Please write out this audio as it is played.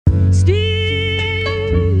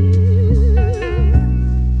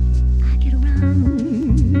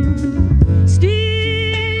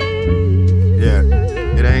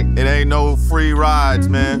free rides,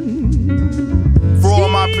 man. For all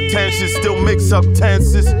my pretensions, still mix up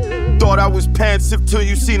tenses. Thought I was pensive till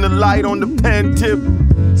you seen the light on the pen tip.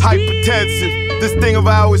 Hypertensive, this thing of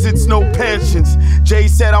ours, it's no pensions. Jay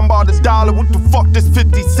said I'm about $1, what the fuck this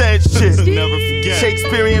 50-cent shit? Never forget.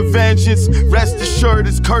 Shakespearean vengeance, rest assured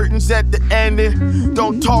it's curtains at the ending.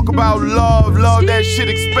 Don't talk about love, that shit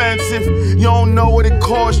expensive. You don't know what it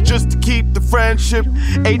costs just to keep the friendship.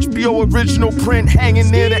 HBO original print hanging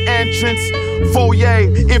near the entrance. Foyer,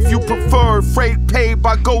 if you prefer, freight paid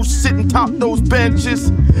by ghosts sitting top those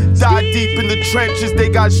benches. Die deep in the trenches, they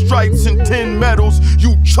got stripes and tin medals.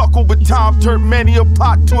 You chuckle, but time turned many a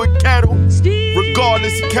pot to a kettle.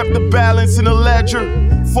 Regardless, he kept the balance in the ledger.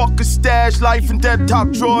 Fuck a stash, life and death,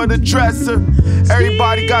 top drawer of the dresser.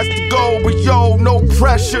 Everybody got to go, but yo, no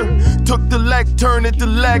pressure. Took the lectern at the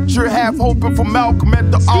lecture, half hoping for Malcolm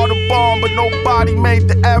at the Audubon, but nobody made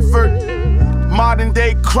the effort. Modern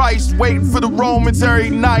day Christ, waiting for the Romans every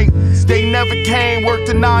night. They never came, worked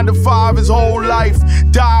a 9 to 5 his whole life.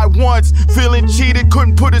 Died once, feeling cheated,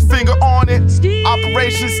 couldn't put his finger on it.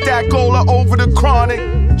 Operation Stackola over the chronic.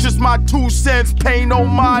 Just my 2 cents, pay no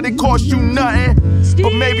mind, it cost you nothing.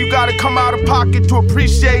 But maybe you gotta come out of pocket to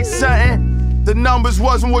appreciate something. The numbers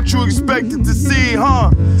wasn't what you expected to see,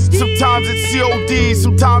 huh? Sometimes it's COD,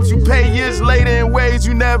 sometimes you pay years later in ways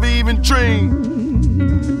you never even dreamed.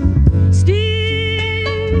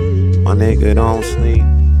 My nigga don't sleep,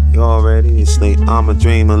 you already asleep. I'ma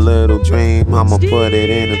dream a little dream, I'ma put it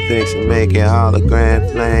in a picture, make it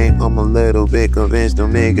hologram flame. I'm a little bit convinced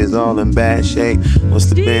them niggas all in bad shape. What's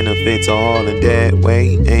the benefit to all in dead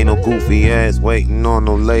weight? Ain't no goofy ass waiting on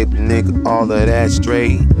no label, nigga, all of that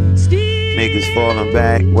straight. Niggas falling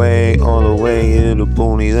back way, all the way in the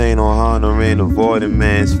boonies. Ain't no honoring avoiding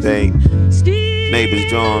man's fate. Neighbors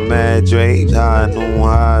drawing mad drapes, high noon,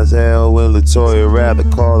 high as hell. Will Latoya rather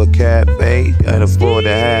call a cafe? Can't afford to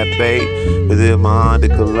have bait, but if my Honda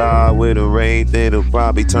collide with a Wraith, it'll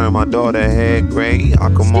probably turn my daughter head gray. I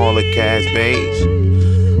come all the cash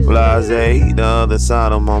beige. Blase, the other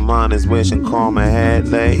side of my mind is wishing karma had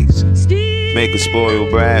legs. Make a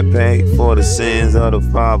spoiled brat pay for the sins of the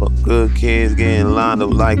father. Good kids getting lined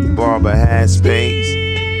up like the barber had space.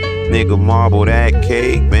 Nigga marble that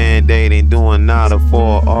cake, Band-Aid ain't doing nada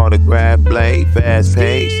for autograph blade. Fast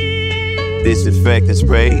pace, disinfectant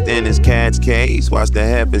spray, then it's cat's case. Watch the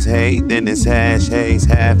heifers hate, then it's hash haze,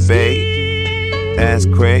 half baked. That's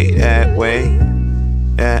crazy that way.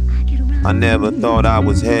 Yeah, I never thought I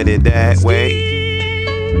was headed that way.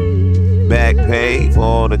 Back paid for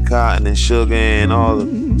all the cotton and sugar and all the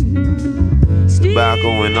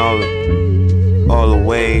tobacco and all the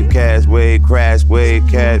wave, cash wave, crash wave,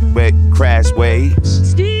 cat wave, crash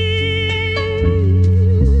waves.